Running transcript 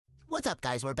What's up,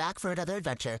 guys? We're back for another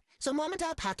adventure. So Mom and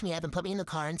Dad packed me up and put me in the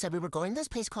car and said we were going to this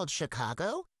place called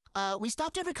Chicago. We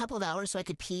stopped every couple of hours so I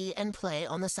could pee and play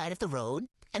on the side of the road.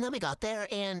 And then we got there,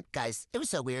 and guys, it was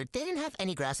so weird. They didn't have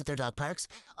any grass at their dog parks,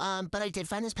 but I did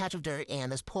find this patch of dirt and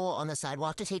this pole on the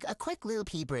sidewalk to take a quick little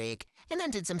pee break, and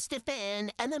then did some stiffing,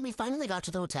 and then we finally got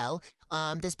to the hotel.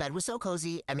 This bed was so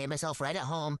cozy, I made myself right at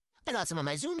home. I got some of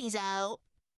my zoomies out.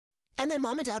 And then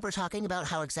Mom and Dad were talking about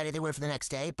how excited they were for the next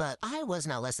day, but I was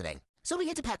not listening. So we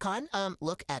get to PetCon.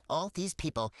 Look at all these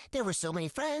people. There were so many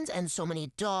friends and so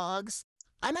many dogs.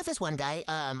 I met this one guy.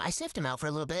 I sniffed him out for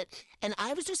a little bit, and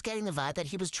I was just getting the vibe that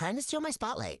he was trying to steal my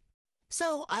spotlight.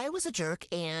 So I was a jerk,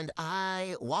 and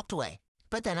I walked away.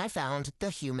 But then I found the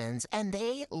humans, and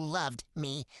they loved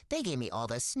me. They gave me all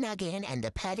the snugging and the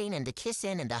petting and the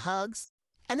kissing and the hugs.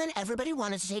 And then everybody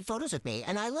wanted to take photos with me,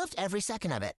 and I loved every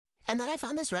second of it. And then I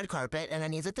found this red carpet, and I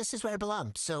knew that this is where I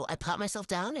belonged. So I popped myself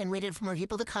down and waited for more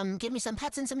people to come give me some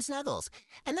pets and some snuggles.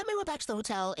 And then we went back to the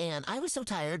hotel, and I was so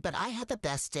tired, but I had the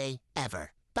best day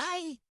ever. Bye!